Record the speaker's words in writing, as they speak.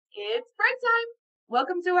It's break time.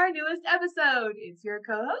 Welcome to our newest episode. It's your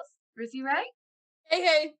co-host, Rissy Ray, Hey,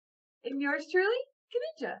 hey. and yours truly,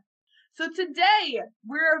 Kaninja. So today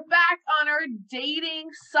we're back on our dating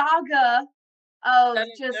saga of Dun,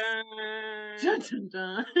 just dun. dun, dun,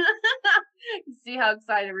 dun. See how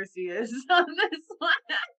excited Rissy is on this one.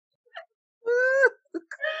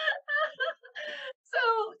 So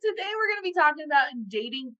today we're going to be talking about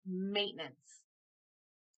dating maintenance.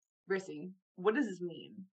 Rissy, what does this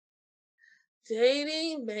mean?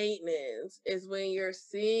 Dating maintenance is when you're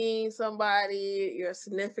seeing somebody, your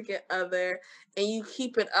significant other, and you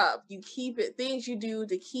keep it up. You keep it, things you do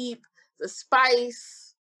to keep the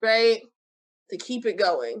spice, right? To keep it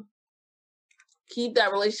going. Keep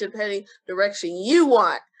that relationship heading direction you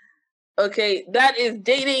want. Okay, that is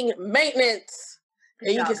dating maintenance. Good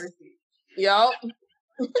And you job, can, Rissy. y'all.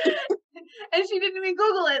 And she didn't even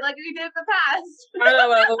Google it like we did in the past. I know,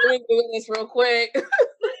 let me do this real quick.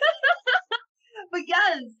 But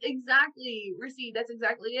yes, exactly. Rissy, that's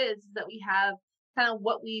exactly it. Is that we have kind of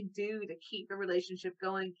what we do to keep the relationship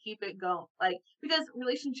going, keep it going. Like, because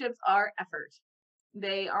relationships are effort.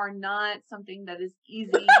 They are not something that is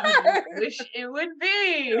easy as you wish it would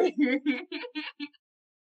be.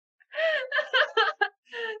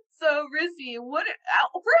 So, Rissy,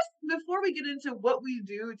 first, before we get into what we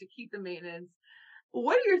do to keep the maintenance,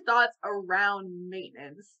 what are your thoughts around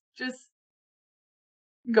maintenance? Just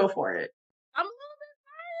go for it. I'm a little bit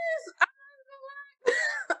biased. I'm not gonna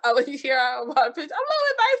lie. I'll let you hear about a pitch. I'm a little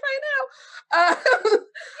bit biased right now.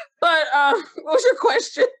 But what was your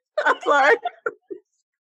question? I'm sorry.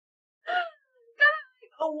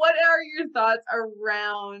 What are your thoughts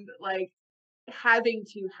around like having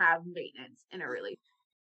to have maintenance in a relationship?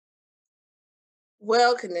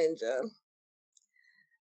 Well, Kaninja,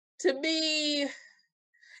 to me,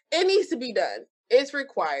 it needs to be done. It's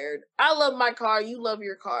required. I love my car. You love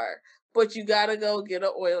your car. But you gotta go get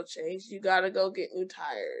an oil change. You gotta go get new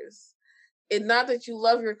tires. It's not that you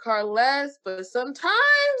love your car less, but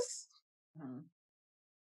sometimes Mhm.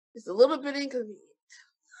 it's a little bit inconvenient.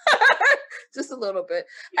 Just a little bit.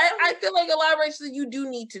 Yeah. I feel like a lot of relationships you do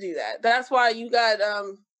need to do that. That's why you got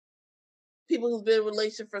people who've been in a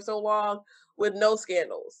relationship for so long with no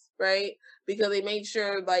scandals, right? Because they made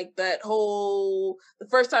sure like that whole the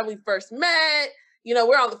first time we first met,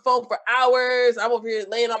 we're on the phone for hours. I'm over here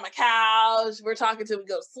laying on my couch. We're talking till we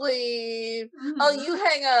go to sleep. Oh, Mhm. you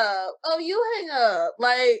hang up. Oh, you hang up.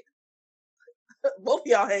 Like both of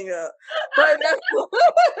y'all hang up. But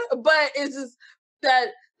but it's just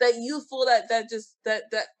that that youthful that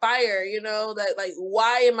fire, that like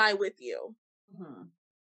why am I with you? Mhm.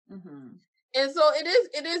 Mhm. And so it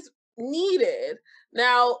is needed.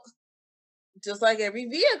 Now, just like every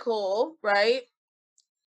vehicle, right?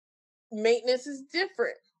 Maintenance is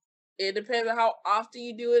different. It depends on how often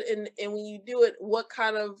you do it, and when you do it, what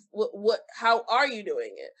kind of how are you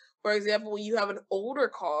doing it? For example, when you have an older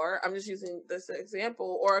car, I'm just using this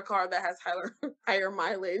example, or a car that has higher higher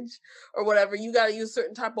mileage or whatever, you got to use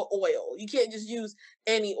certain type of oil. You can't just use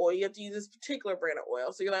any oil. You have to use this particular brand of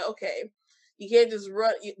oil. So you're like, okay, you can't just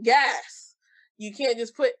run gas. You can't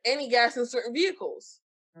just put any gas in certain vehicles.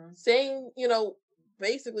 Mhm. Saying,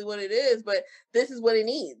 basically what it is, but this is what it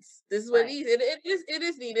needs. This is what it Right. needs. It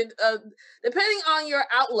is needed. Depending on your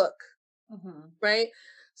outlook, Mhm. right?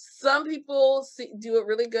 Some people do it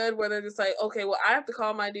really good where they're just like, okay, well, I have to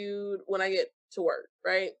call my dude when I get to work,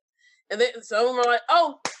 right? And then some of them are like,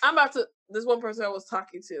 oh, I'm about to. This one person I was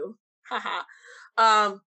talking to,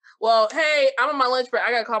 haha. Well, hey, I'm on my lunch break. I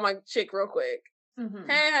gotta call my chick real quick. Mhm.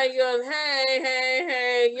 Hey, how you doing?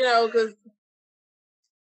 Hey, because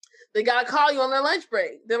they gotta call you on their lunch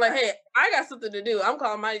break. They're like, Right. "Hey, I got something to do. I'm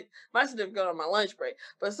calling my certificate on my lunch break."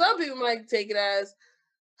 But some people might take it as,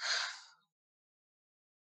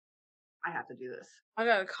 I have to do this. "I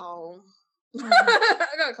gotta call them. Mhm.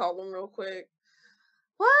 I gotta call them real quick."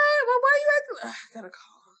 What? Well, why are you acting? I gotta call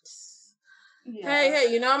them. Hey, Yeah.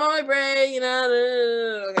 hey, I'm on my break.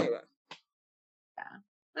 Okay. Well. Yeah.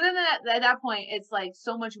 But then at that point, it's like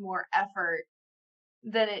so much more effort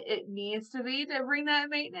than it needs to be to bring that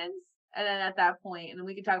maintenance. And then at that point, and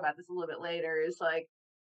we can talk about this a little bit later, is like,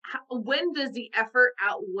 when does the effort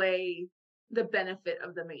outweigh the benefit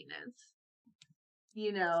of the maintenance?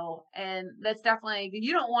 And that's definitely,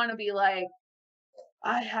 you don't want to be like,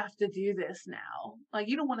 I have to do this now. Like,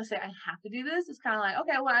 you don't want to say, I have to do this. It's kind of like,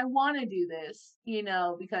 okay, well, I want to do this,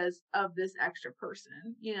 because of this extra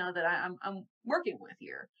person, that I'm working with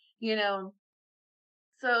here, you know?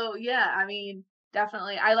 So, yeah, I mean,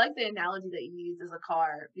 definitely. I like the analogy that you use as a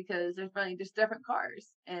car because there's really just different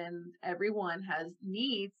cars and everyone has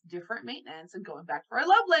needs different maintenance. And going back to our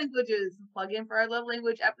love languages, plug in for our love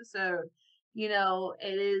language episode, it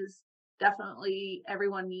is definitely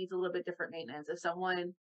everyone needs a little bit different maintenance. If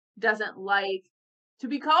someone doesn't like to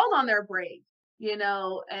be called on their break,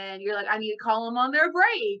 and you're like, I need to call them on their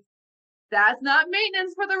break. That's not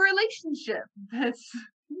maintenance for the relationship. That's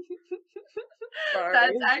Sorry.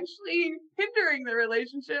 actually hindering the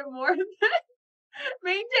relationship more than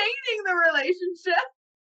maintaining the relationship.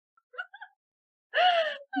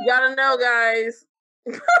 You gotta know, guys.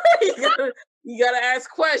 you gotta ask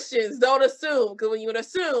questions. Don't assume, because when you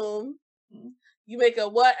assume, you make a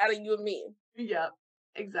what out of you and me. Yep,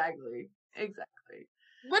 exactly.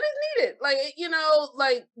 But it's needed.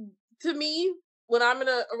 Like to me, when I'm in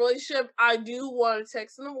a relationship, I do want to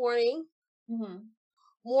text in the morning.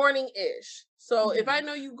 Morning-ish. So if I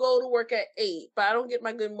know you go to work at 8, but I don't get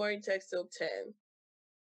my good morning text till 10,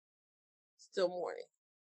 still morning.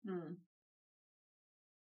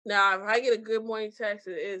 Now, if I get a good morning text,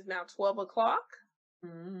 it is now 12 o'clock.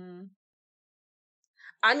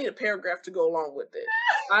 I need a paragraph to go along with it.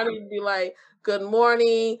 I need to be like, good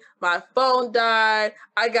morning, my phone died,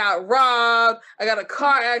 I got robbed, I got a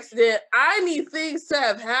car accident. I need things to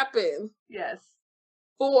have happened. Yes.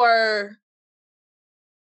 For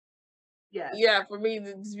Yes. Yeah, for me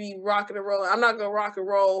to just be rocking and rolling. I'm not gonna rock and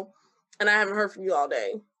roll and I haven't heard from you all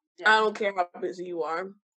day. I don't care how busy you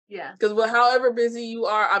are. Yeah. Because however busy you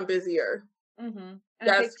are, I'm busier.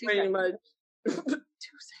 That's pretty much 2 seconds.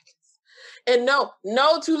 And no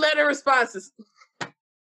 2-letter responses.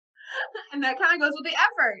 And that kind of goes with the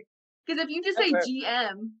effort. Because if you just say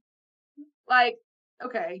GM, like,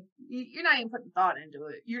 okay, you're not even putting thought into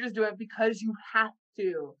it. You're just doing it because you have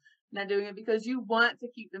to. Not doing it because you want to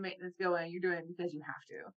keep the maintenance going. You're doing it because you have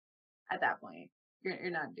to. At that point,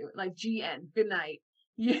 you're not doing like GN. Good night.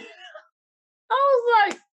 Yeah. I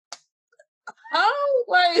was like, oh,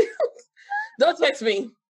 like, don't text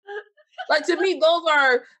me. Like, to me, those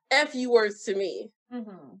are F-U words to me.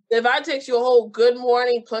 If I text you a whole good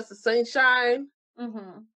morning plus the sunshine,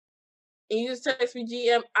 and you just text me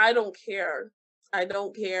GM, I don't care. I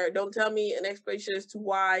don't care. Don't tell me an explanation as to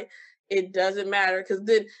why. It doesn't matter. Because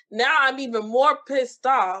then now I'm even more pissed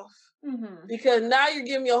off. Because now you're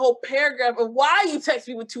giving me a whole paragraph of why you text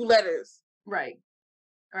me with 2 letters. Right.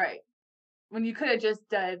 When you could have just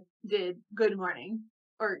did good morning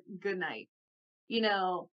or good night.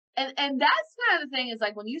 And that's kind of the thing is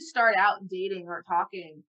like when you start out dating or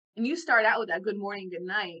talking and you start out with that good morning, good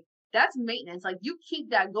night, that's maintenance. Like you keep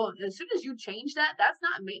that going. As soon as you change that, that's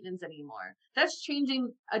not maintenance anymore. That's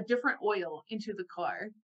changing a different oil into the car.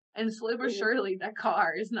 And slowly but surely that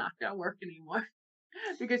car is not going to work anymore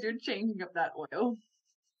because you're changing up that oil.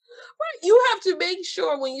 Right. You have to make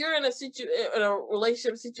sure when you're in a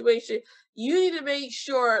relationship situation, you need to make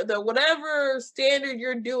sure that whatever standard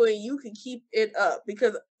you're doing, you can keep it up.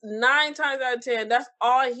 Because 9 times out of 10, that's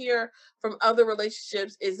all I hear from other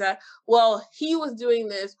relationships is that, well, he was doing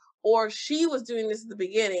this or she was doing this at the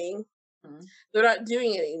beginning. They're not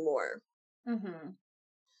doing it anymore.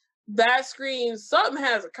 That screams something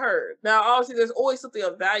has occurred. Now, obviously, there's always something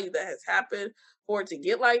of value that has happened for it to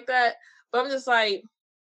get like that. But I'm just like,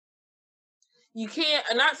 you can't,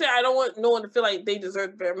 and not saying I don't want no one to feel like they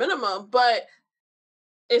deserve the bare minimum, but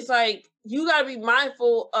it's like you got to be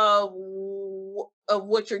mindful of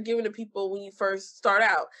what you're giving to people when you first start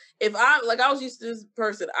out. If I was used to this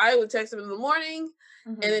person, I would text him in the morning,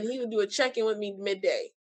 and then he would do a check-in with me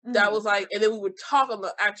midday. That was like, and then we would talk on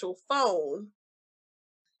the actual phone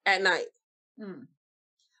at night.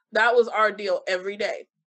 That was our deal every day.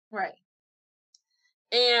 Right.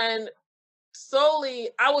 And slowly,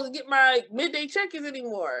 I wasn't getting my midday check-ins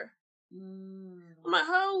anymore. I'm like,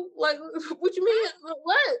 how? Like, what you mean?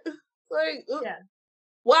 What? Like,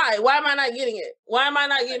 why? Why am I not getting it? Why am I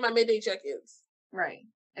not getting my midday check-ins? Right.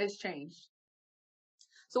 It's changed.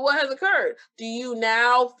 So what has occurred? Do you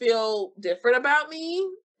now feel different about me?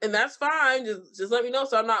 And that's fine. Just let me know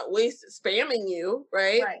so I'm not spamming you,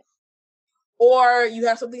 right? Right. Or you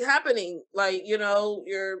have something happening, like you're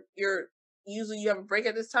usually you have a break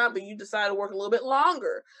at this time, but you decide to work a little bit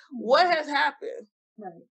longer. What has happened?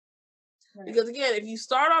 Right. Because again, if you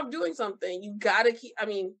start off doing something, you gotta keep. I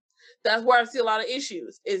mean, that's where I see a lot of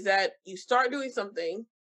issues. Is that you start doing something,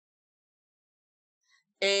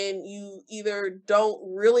 and you either don't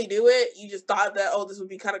really do it. You just thought that this would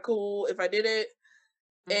be kind of cool if I did it,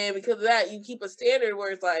 and because of that, you keep a standard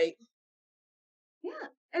where it's like, yeah.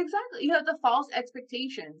 Exactly. You have the false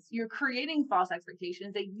expectations. You're creating false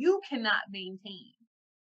expectations that you cannot maintain.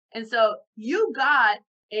 And so you got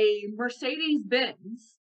a Mercedes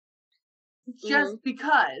Benz just Mhm.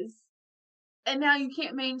 because, and now you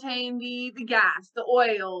can't maintain the gas, the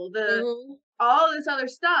oil, the Mhm. all this other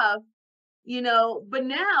stuff, but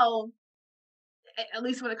now, at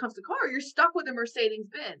least when it comes to car, you're stuck with a Mercedes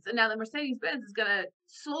Benz. And now the Mercedes Benz is gonna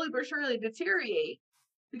slowly but surely deteriorate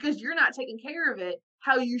because you're not taking care of it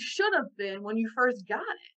how you should have been when you first got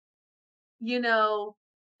it, you know?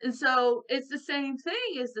 And so it's the same thing.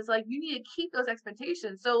 It's like you need to keep those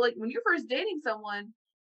expectations. So like when you're first dating someone,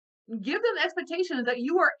 give them the expectations that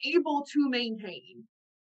you are able to maintain.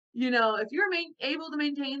 If you're able to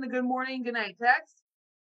maintain the good morning, good night text,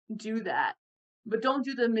 do that. But don't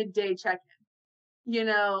do the midday check-in,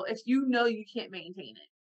 if you know you can't maintain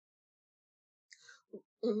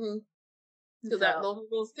Mhm. it. So that So,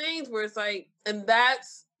 those things where it's like, and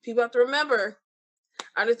that's people have to remember.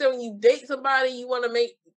 I understand when you date somebody, you want to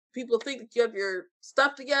make people think that you have your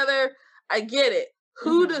stuff together. I get it.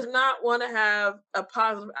 Who mhm, does not want to have a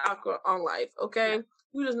positive outcome on life? yeah. Okay.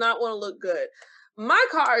 Who does not want to look good? My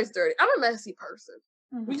car is dirty. I'm a messy person.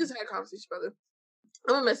 We Mhm, just had a conversation, brother.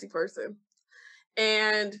 I'm a messy person.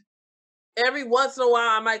 And every once in a while,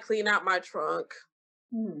 I might clean out my trunk,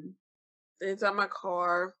 mhm, inside my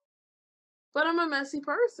car. But I'm a messy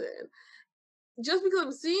person. Just because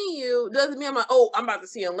I'm seeing you doesn't mean I'm like, oh, I'm about to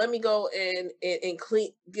see him. Let me go and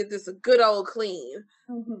clean, get this a good old clean.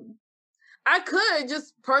 mhm, I could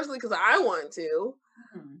just personally because I want to,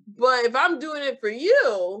 mhm. but if I'm doing it for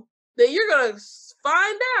you, then you're gonna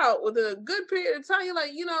find out within a good period of time. You're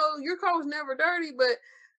like, your car was never dirty, but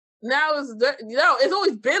now it's dirty. It's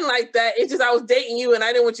always been like that. It's just I was dating you and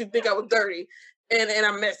I didn't want you to think I was dirty and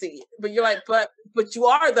I'm messy. But you're like, but you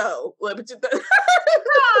are though. Like, but you.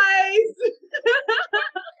 Surprise!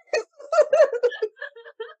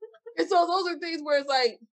 And so those are things where it's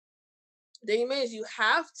like, dating means you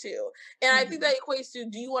have to. And I think Mhm, that equates to,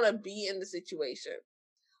 do you want to be in the situation?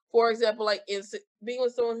 For example, like being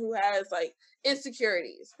with someone who has like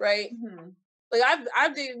insecurities, right? mhm, Like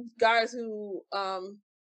I've dated guys who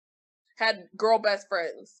had girl best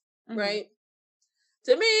friends, mhm. right?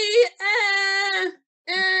 To me,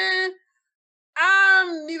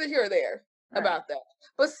 I'm neither here or there Right. about that.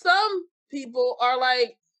 But some people are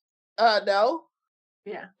like, no,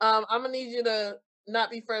 Yeah. I'm gonna need you to not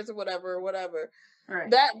be friends or whatever, whatever. Right.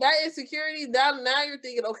 That insecurity, now you're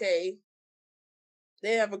thinking, okay,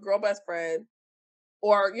 they have a girl best friend,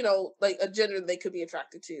 or like a gender they could be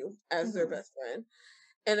attracted to as their Mhm, best friend,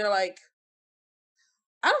 and they're like,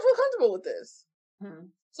 I don't feel comfortable with this.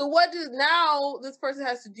 mhm, So what does now this person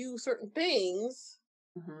has to do certain things,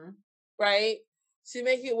 mhm. right, to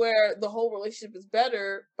make it where the whole relationship is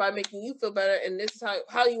better by making you feel better, and this is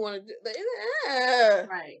how you want to do that.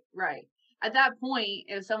 Right, right. At that point,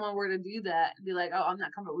 if someone were to do that, be like, "Oh, I'm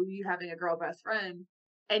not comfortable with you having a girl best friend,"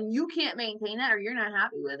 and you can't maintain that, or you're not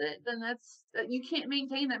happy with it, then you can't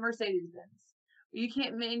maintain that Mercedes Benz. You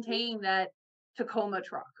can't maintain that Tacoma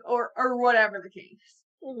truck, or whatever the case.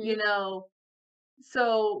 You Hmm. know.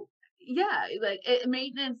 So yeah, like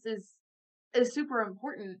maintenance is super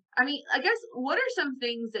important. I mean, I guess what are some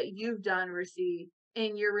things that you've done, Rissy,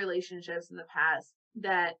 in your relationships in the past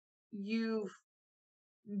that you've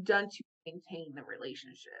done to maintain the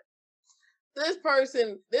relationship? This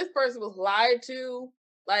person was lied to,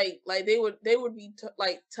 like they would be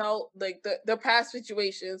like tell like their past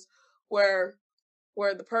situations where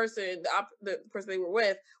the person the person they were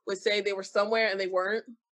with would say they were somewhere and they weren't.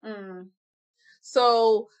 Mm,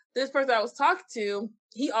 So this person I was talking to,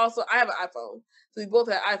 I have an iPhone, so we both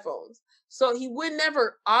had iPhones. So he would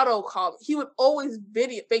never auto call me. He would always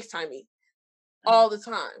video FaceTime me mm, all the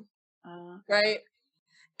time, okay. right?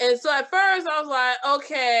 And so at first I was like,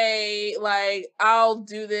 okay, like I'll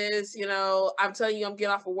do this, I'm telling you I'm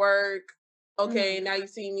getting off of work. Okay, Mhm, now you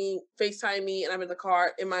see me, FaceTime me, and I'm in the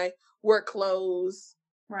car in my work clothes,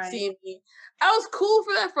 right. seeing me. I was cool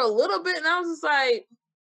for that for a little bit, and I was just like,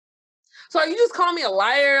 so are you just calling me a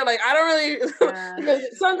liar? Like I don't really Yeah.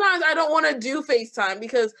 because sometimes I don't want to do FaceTime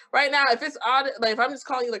because right now if it's odd, like if I'm just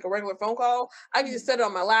calling you like a regular phone call, I can just Mhm, set it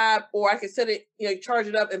on my lap or I can set it, charge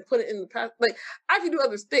it up and put it in the past. Like I can do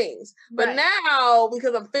other things. But right. now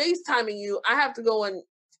because I'm FaceTiming you, I have to go and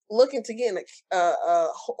look into getting a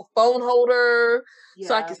phone holder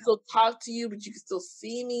so I Yeah, can still talk to you, but you can still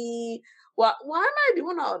see me. Why am I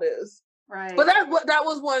doing all this? But right. that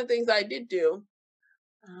was one of the things I did do.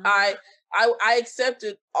 Uh, I I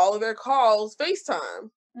accepted all of their calls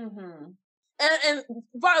FaceTime. mhm. And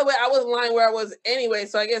by the way, I wasn't lying where I was anyway,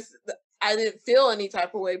 so I guess I didn't feel any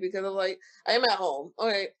type of way because I'm like, I am at home.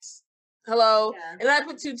 Okay, hello. Yeah. And I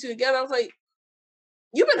put two together. I was like,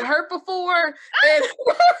 you've been hurt before, and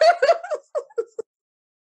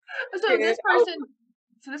So And I was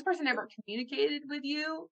this person never communicated with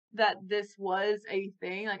you that this was a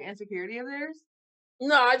thing, like insecurity of theirs?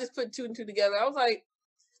 no, I just put two and two together. I was like,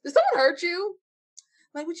 did someone hurt you?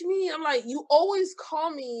 Like, what you mean? I'm like, you always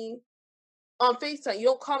call me on FaceTime. You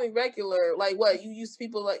don't call me regular. Like, what? You use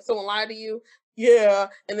people like someone lied to you? Yeah.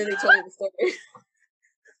 And then they told me the story.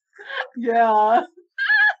 Yeah.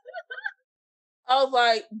 I was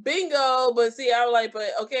like, bingo. But see, I was like, but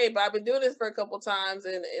okay, but I've been doing this for a couple times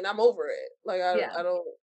and I'm over it. Like, Yeah.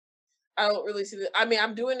 I don't really see the, I mean,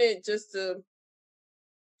 I'm doing it just to,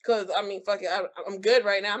 because I mean, fuck it, I'm good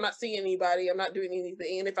right now. I'm not seeing anybody. I'm not doing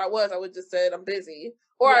anything. And if I was, I would just said I'm busy,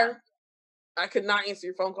 Yeah. or I could not answer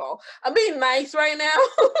your phone call. I'm being nice right now,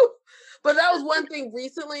 but that was one thing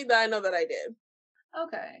recently that I know that I did.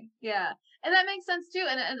 Okay. Yeah. And that makes sense too.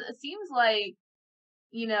 And it seems like,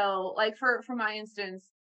 like for my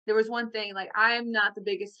instance, there was one thing, like I'm not the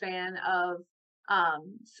biggest fan of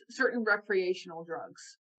certain recreational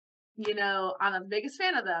drugs. I'm not the biggest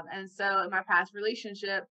fan of them. And so in my past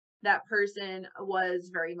relationship, that person was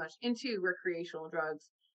very much into recreational drugs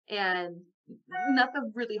and not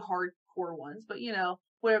the really hardcore ones, but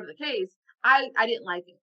whatever the case, I didn't like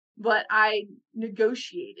it. But I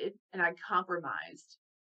negotiated and I compromised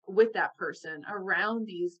with that person around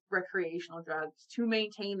these recreational drugs to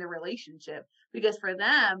maintain the relationship because for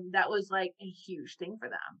them that was like a huge thing for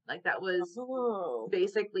them. Like that was Oh,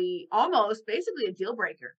 basically a deal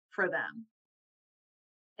breaker for them.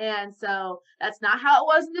 And so that's not how it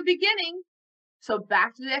was in the beginning. So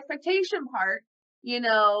back to the expectation part,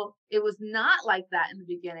 it was not like that in the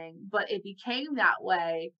beginning, but it became that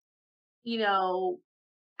way, you know,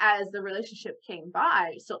 as the relationship came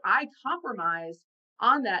by. So I compromised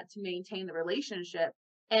on that to maintain the relationship.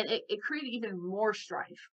 And it created even more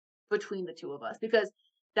strife between the two of us because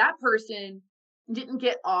that person didn't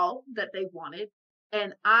get all that they wanted.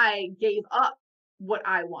 And I gave up what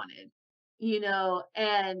I wanted,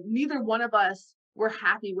 and neither one of us were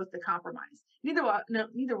happy with the compromise.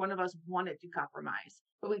 Neither one of us wanted to compromise,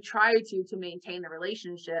 but we tried to maintain the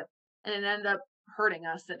relationship and it ended up hurting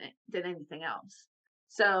us than anything else.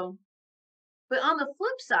 So, but on the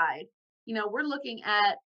flip side, we're looking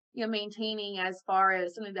at, maintaining as far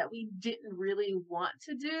as something that we didn't really want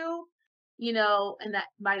to do, and that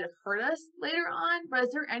might have hurt us later on. But is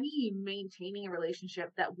there any maintaining a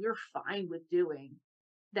relationship that we're fine with doing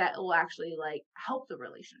that will actually like help the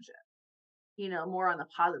relationship, more on the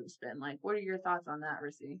positive spin? Like, what are your thoughts on that,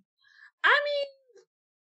 Rissy? I mean,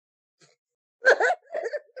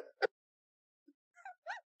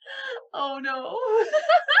 Oh no.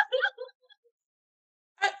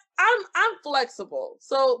 I'm flexible.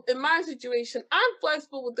 So in my situation, I'm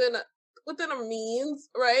flexible within a means,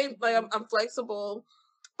 right? Like I'm flexible,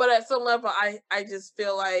 but at some level, I just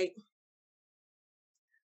feel like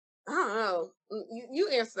I don't know. You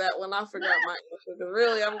answer that one. I forgot my answer because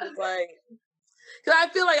really, I'm just like because I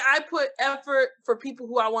feel like I put effort for people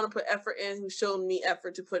who I want to put effort in, who showed me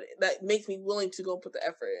effort to put that makes me willing to go put the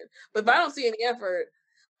effort in. But if I Yeah. don't see any effort,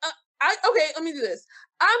 okay, let me do this.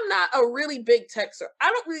 I'm not a really big texter. I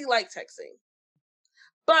don't really like texting.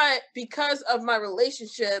 But because of my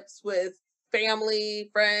relationships with family,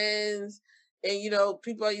 friends, and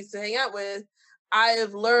people I used to hang out with, I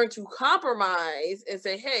have learned to compromise and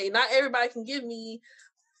say, hey, not everybody can give me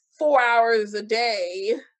 4 hours a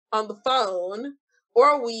day on the phone or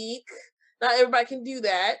a week. Not everybody can do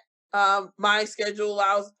that. My schedule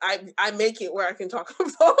allows I make it where I can talk on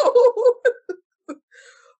the phone,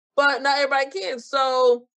 but not everybody can.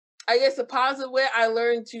 So I guess a positive way I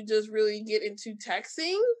learned to just really get into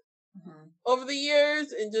texting Mhm. over the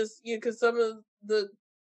years and just because some of the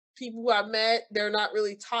people who I met, they're not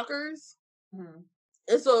really talkers. Mhm.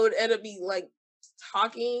 And so it would end up being like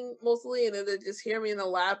talking mostly, and then they just hear me and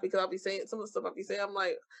they'll laugh because I'll be saying some of the stuff I'll be saying. I'm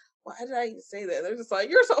like, why did I even say that? They're just like,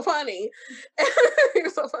 you're so funny.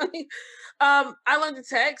 You're so funny. I learned to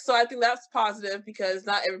text, so I think that's positive because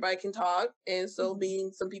not everybody can talk. And so Mhm.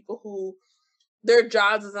 being some people who their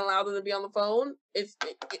jobs doesn't allow them to be on the phone,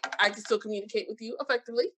 I can still communicate with you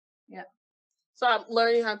effectively. Yeah. So I'm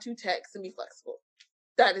learning how to text and be flexible.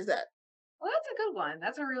 That is that. Well, that's a good one.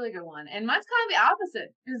 That's a really good one. And mine's kind of the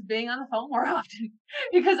opposite, is being on the phone more often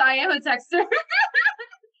because I am a texter.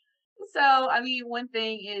 So, I mean, one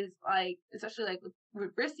thing is like, especially like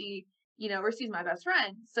with Rissy, Rissy's my best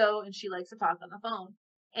friend. So, and she likes to talk on the phone.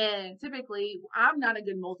 And typically, I'm not a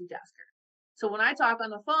good multitasker. So, when I talk on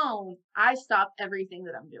the phone, I stop everything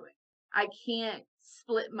that I'm doing. I can't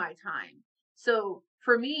split my time. So,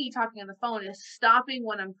 for me, talking on the phone is stopping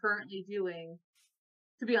what I'm currently doing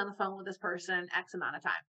to be on the phone with this person X amount of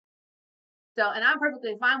time. So, and I'm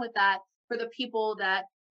perfectly fine with that for the people that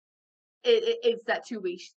it's that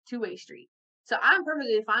two-way street. So I'm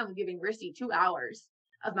perfectly fine with giving Risty 2 hours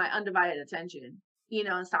of my undivided attention,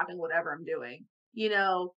 and stopping whatever I'm doing, you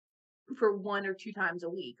know, for 1 or 2 times a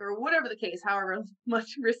week or whatever the case, however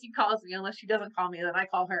much Risty calls me, unless she doesn't call me, then I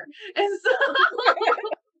call her. And so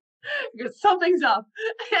because something's up.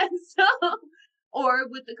 And so, or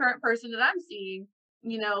with the current person that I'm seeing,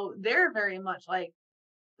 they're very much like,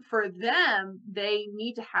 for them, they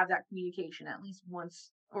need to have that communication at least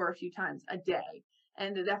once or a few times a day.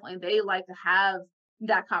 And definitely they like to have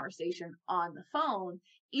that conversation on the phone,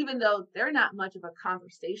 even though they're not much of a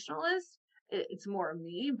conversationalist. It's more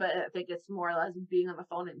me, but I think it's more or less being on the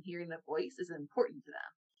phone and hearing the voice is important to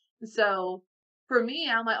them. So for me,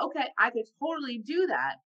 I'm like, okay, I could totally do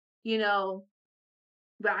that, you know,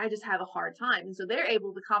 but I just have a hard time. And so they're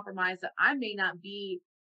able to compromise that I may not be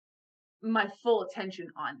my full attention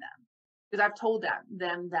on them because I've told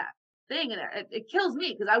them that thing, and it kills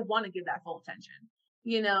me because I want to give that full attention,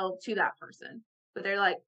 to that person. But they're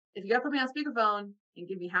like, if you gotta put me on speakerphone and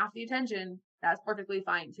give me half the attention, that's perfectly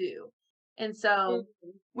fine too. And so,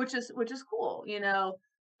 Mhm. which is cool,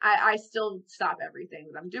 I still stop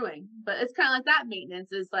everything that I'm doing, but it's kind of like that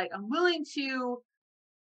maintenance is like I'm willing to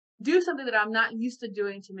do something that I'm not used to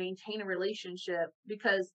doing to maintain a relationship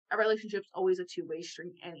because a relationship's always a two-way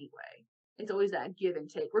street anyway. It's always that give and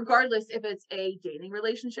take, regardless if it's a dating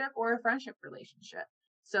relationship or a friendship relationship.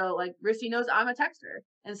 So like Risty knows I'm a texter,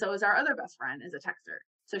 and so is our other best friend is a texter.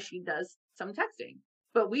 So she does some texting.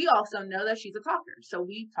 But we also know that she's a talker. So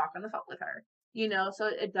we talk on the phone with her. So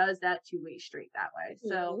it does that two-way street that way.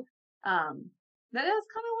 So Mhm. um that is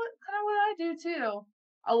kind of what I do too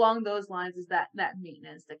along those lines is that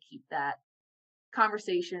maintenance to keep that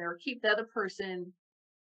conversation or keep the other person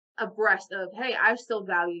abreast of, hey, I still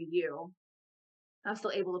value you. I'm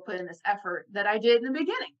still able to put in this effort that I did in the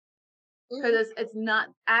beginning Mhm. because it's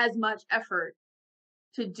not as much effort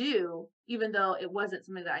to do, even though it wasn't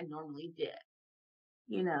something that I normally did.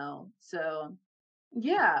 So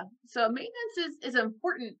yeah, so maintenance is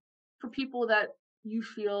important for people that you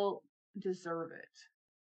feel deserve it.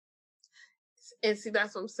 And see,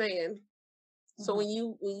 that's what I'm saying. So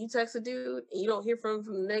Mhm. when you text a dude and you don't hear from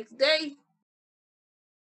him the next day,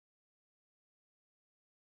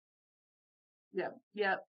 Yep,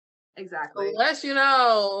 yep, exactly. unless you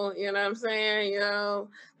know what I'm saying,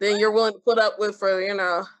 then you're willing to put up with for, you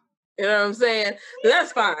know what I'm saying? Then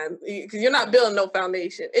that's fine because you're not building no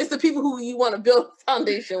foundation. It's the people who you want to build a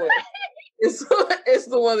foundation with. It's it's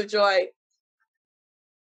the one that you're like,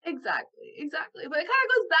 Exactly, exactly. But it kind of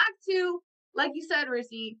goes back to, like you said,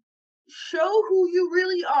 Rissy, show who you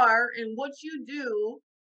really are and what you do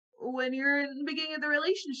when you're in the beginning of the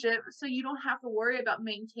relationship so you don't have to worry about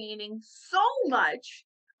maintaining so much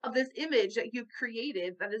of this image that you've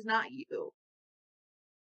created that is not you. So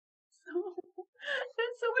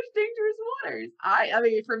that's so much dangerous waters. I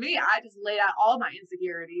mean, for me, I just laid out all my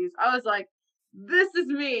insecurities. I was like, this is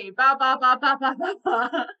me. Ba ba ba ba ba ba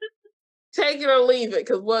ba. take it or leave it,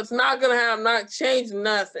 because what's not gonna have not changed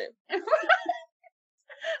nothing.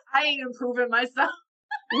 I ain't improving myself.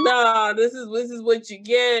 Nah, this is what you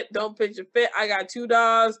get. Don't pitch a fit. I got 2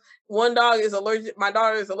 dogs. One dog is allergic. My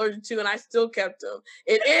daughter is allergic to, and I still kept him.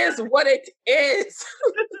 It is what it is.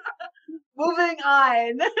 Moving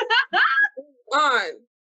on. On.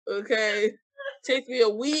 Okay. Takes me a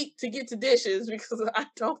week to get to dishes because I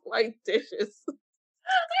don't like dishes.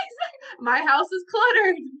 My house is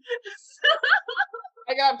cluttered.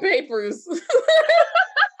 I got papers.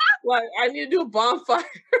 Like I need to do a bonfire.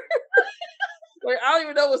 Like I don't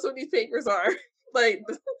even know what some of these papers are. Like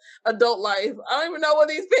adult life. I don't even know what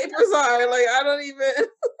these papers are. Like I don't even.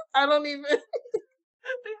 I don't even. They have to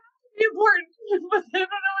be important, but they don't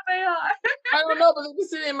know what they are. I don't know, but they've been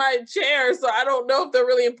sitting in my chair, so I don't know if they're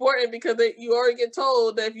really important because you already get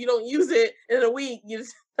told that if you don't use it in a week, you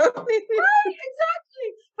just. Right,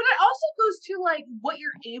 exactly. But it also goes to like what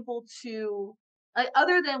you're able to, like,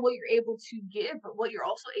 other than what you're able to give, but what you're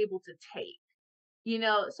also able to take.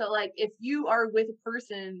 So like if you are with a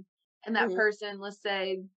person and that Mhm. person, let's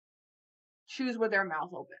say, chews with their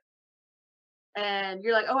mouth open, and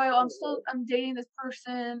you're like, oh, I'm dating this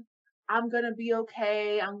person. I'm gonna be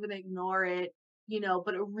okay. I'm gonna ignore it,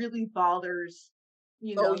 but it really bothers,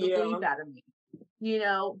 Oh the bleep yeah. out of me,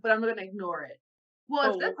 but I'm gonna ignore it.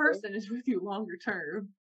 Well, if that Oh, okay. person is with you longer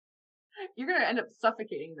term, you're gonna end up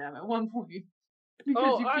suffocating them at one point because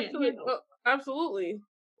Oh, you can't actually, handle it. absolutely.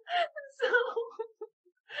 So,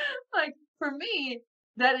 like for me,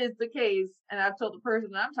 that is the case, and I've told the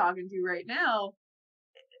person that I'm talking to right now,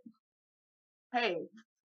 hey,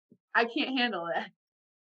 I can't handle that.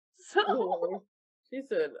 So, Oh. She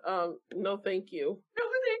said, "No, thank you." no,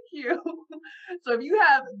 you. So if you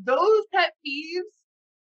have those pet peeves,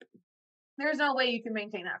 there's no way you can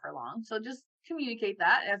maintain that for long. So just communicate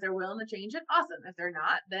that. If they're willing to change it, awesome. If they're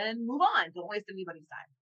not, then move on. Don't waste anybody's time.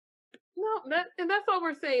 No, that's all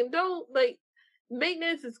we're saying. Don't like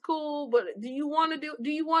maintenance is cool, but do you want to do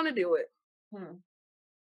it?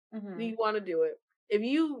 Mm-hmm. Do you want to do it? If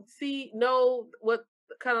you know what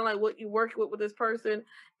kind of like what you work with this person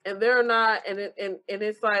and they're not, and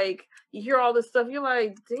it's like you hear all this stuff, you're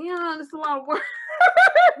like, damn, this is a lot of work.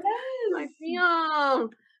 Yes. Like, damn.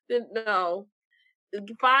 Then no.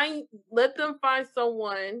 Let them find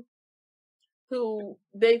someone who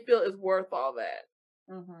they feel is worth all that.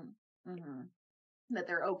 Mm-hmm. Mm-hmm. That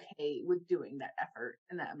they're okay with doing that effort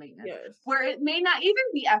and that maintenance. Yes. Where it may not even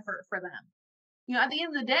be effort for them. You know, at the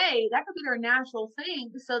end of the day, that could be their natural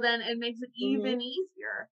thing. So then it makes it even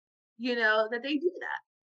easier, you know, that they do that.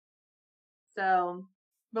 So,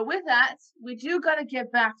 but with that, we do got to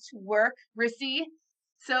get back to work, Rissy.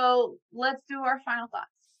 So let's do our final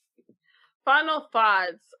thoughts. Final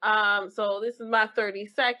thoughts. So this is my 30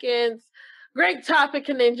 seconds. Great topic,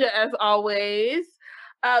 Ninja, as always.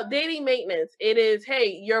 Dating maintenance. It is,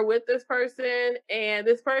 hey, you're with this person, and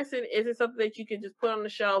this person isn't something that you can just put on the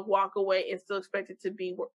shelf, walk away, and still expect it to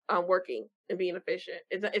be working and being efficient.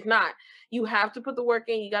 It's not. You have to put the work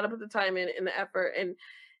in. You got to put the time in and the effort. And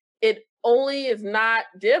it only is not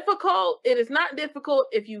difficult. It is not difficult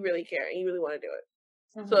if you really care and you really want to do it.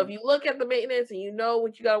 Mm-hmm. So if you look at the maintenance and you know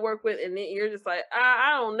what you got to work with, and then you're just like,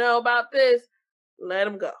 I don't know about this, let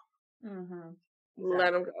them go. Mm-hmm. Exactly.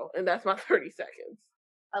 Let them go. And that's my 30 seconds.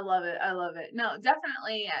 I love it. I love it. No,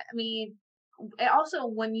 definitely. I mean, also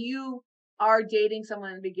when you are dating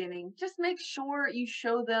someone in the beginning, just make sure you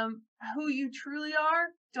show them who you truly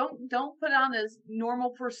are. Don't put on this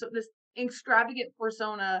normal person, this extravagant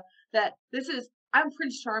persona that I'm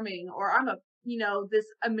Prince Charming, or I'm this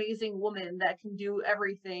amazing woman that can do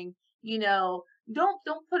everything. You know, don't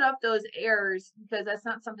put up those airs, because that's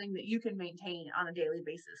not something that you can maintain on a daily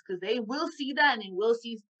basis, because they will see that and they will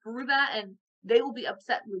see through that, and they will be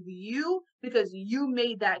upset with you because you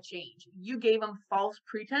made that change. You gave them false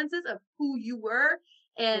pretenses of who you were,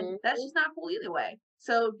 and that's just not cool either way.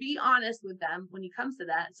 So be honest with them when it comes to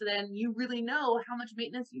that. So then you really know how much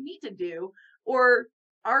maintenance you need to do, or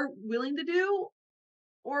are willing to do,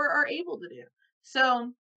 or are able to do.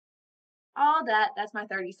 So all that's my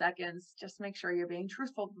 30 seconds. Just make sure you're being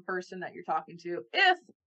truthful to the person that you're talking to. If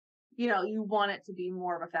you want it to be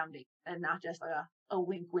more of a foundation and not just like a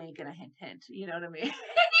wink wink and a hint hint. You know what I mean?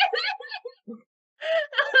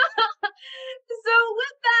 So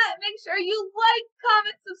with that, make sure you like,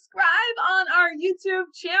 comment, subscribe on our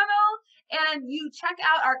YouTube channel, and you check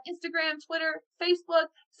out our Instagram, Twitter, Facebook.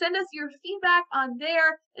 Send us your feedback on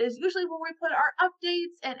there. It is usually where we put our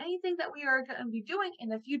updates and anything that we are going to be doing in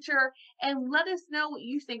the future. And let us know what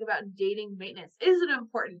you think about dating maintenance. Is it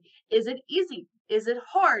important? Is it easy? Is it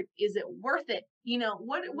hard? Is it worth it?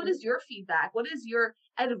 What is your feedback? What is your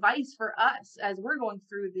advice for us as we're going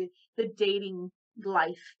through the dating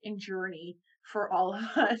life and journey for all of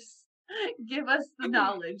us? Give us the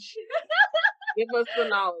knowledge. Give us the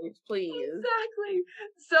knowledge, please. Exactly.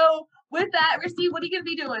 So with that, Rissy, what are you going to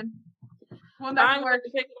be doing? I'm going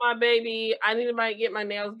to pick up my baby. I need to get my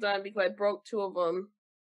nails done because I broke 2 of them.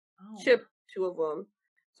 Chipped 2 of them.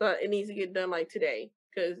 So it needs to get done like today.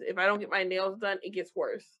 Because if I don't get my nails done, it gets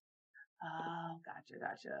worse. Oh,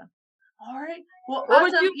 gotcha. All right. Well, what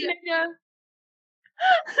awesome. would you think?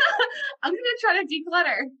 I'm going to try to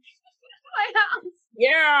declutter my house.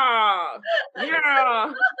 Yeah.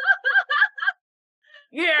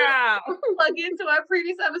 Yeah. Plug into our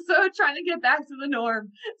previous episode, trying to get back to the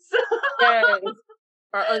norm. So yes.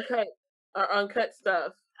 Our uncut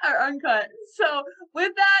stuff. Our uncut. So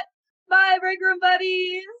with that, bye, break room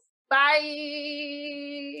buddies.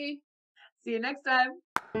 Bye. See you next time.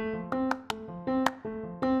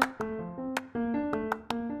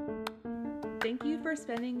 Thank you for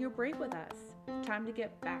spending your break with us. Time to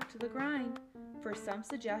get back to the grind. For some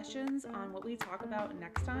suggestions on what we talk about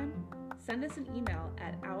next time, send us an email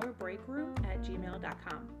at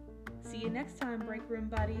ourbreakroom@gmail.com. See you next time, break room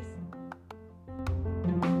buddies.